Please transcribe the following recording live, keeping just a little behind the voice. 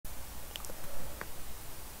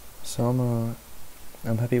So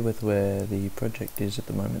I'm happy with where the project is at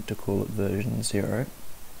the moment to call it version 0.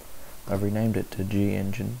 I've renamed it to G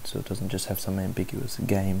Engine so it doesn't just have some ambiguous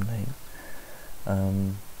game name.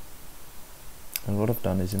 And what I've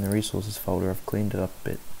done is in the resources folder I've cleaned it up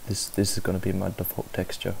a bit. This is going to be my default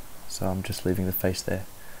texture, so I'm just leaving the face there.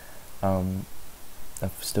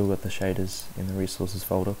 I've still got the shaders in the resources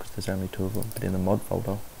folder because there's only 2 of them, but in the mod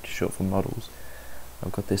folder, which is short for models,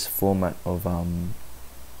 I've got this format of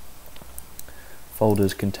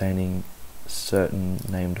folders containing certain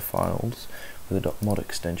named files with a .mod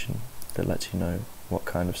extension that lets you know what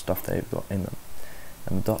kind of stuff they've got in them.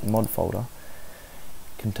 And the .mod folder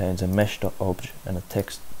contains a mesh.obj and a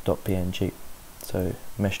text.png. So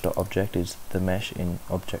mesh.object is the mesh in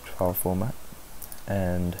object file format,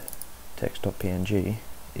 and text.png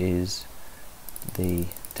is the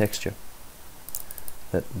texture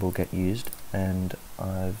that will get used. And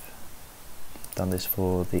I've done this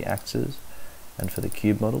for the axes and for the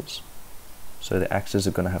cube models. So the axes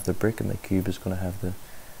are going to have the brick and the cube is going to have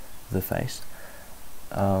the face.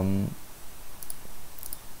 And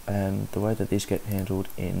the way that these get handled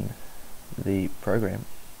in the program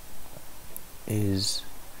is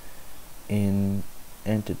in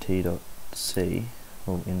entity.c,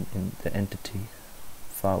 or in the entity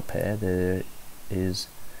file pair, there is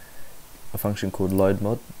a function called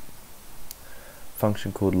loadMod,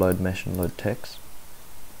 function called loadMesh and loadText.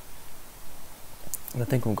 And I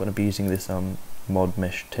think I'm going to be using this mod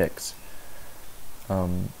mesh text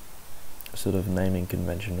sort of naming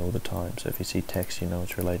convention all the time. So if you see text, you know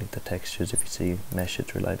it's relating to textures. If you see mesh,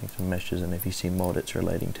 it's relating to meshes, and if you see mod, it's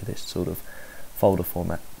relating to this sort of folder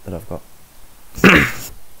format that I've got.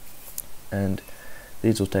 And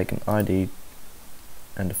these will take an ID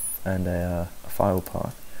and a file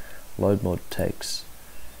path. LoadMod takes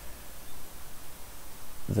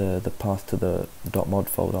the path to the .mod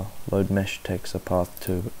folder. LoadMesh takes a path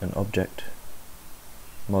to an object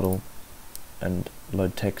model, and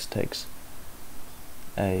LoadText takes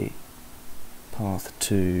a path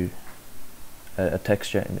to a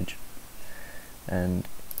texture image. And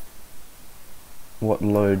what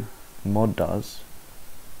LoadMod does,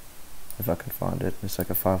 if I can find it, it's like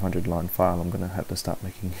a 500 line file. I'm going to have to start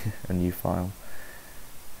making a new file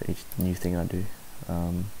for each new thing I do.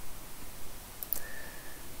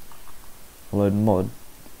 LoadMod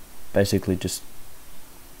basically just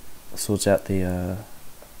sorts out the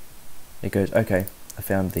it goes, okay, I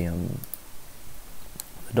found the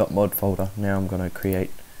 .mod folder. Now I'm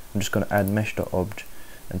just going to add mesh.obj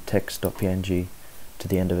and text.png to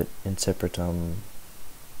the end of it in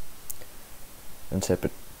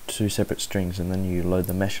two separate strings, and then you load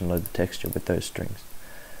the mesh and load the texture with those strings.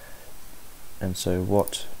 And so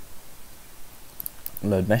what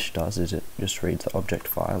loadMesh does is it just reads the object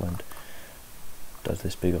file and does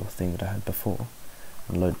this big old thing that I had before,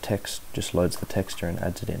 and loadText just loads the texture and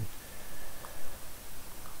adds it in.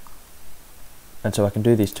 And so I can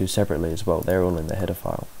do these two separately as well. They're all in the header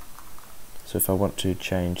file. So if I want to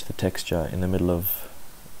change the texture in the middle of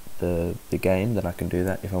the game, then I can do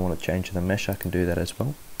that. If I want to change the mesh, I can do that as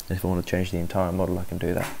well. And if I want to change the entire model, I can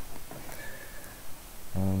do that.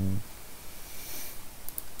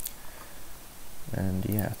 And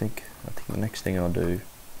yeah, I think the next thing I'll do,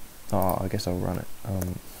 I guess I'll run it.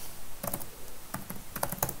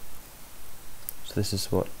 So this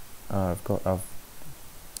is what I've got. I've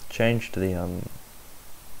changed the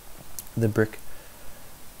brick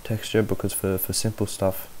texture because for simple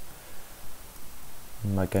stuff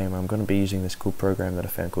in my game I'm going to be using this cool program that I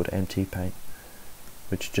found called NT-Paint,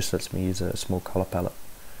 which just lets me use a small color palette.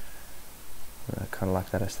 I kind of like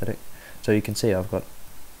that aesthetic. So you can see I've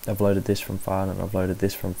loaded this from file and I've loaded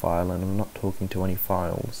this from file, and I'm not talking to any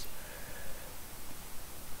files.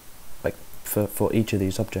 Like for each of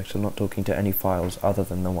these objects, I'm not talking to any files other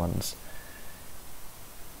than the ones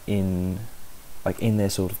in their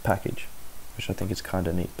sort of package, which I think is kind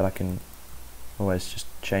of neat. But I can always just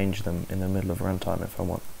change them in the middle of runtime if I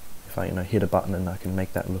want. If I hit a button and I can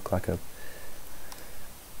make that look like a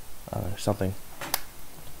something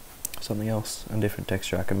else, a different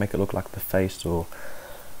texture. I can make it look like the face or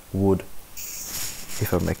wood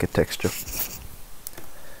if I make a texture.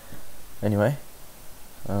 Anyway,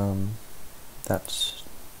 that's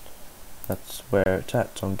where it's at.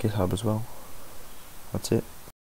 It's on GitHub as well. That's it.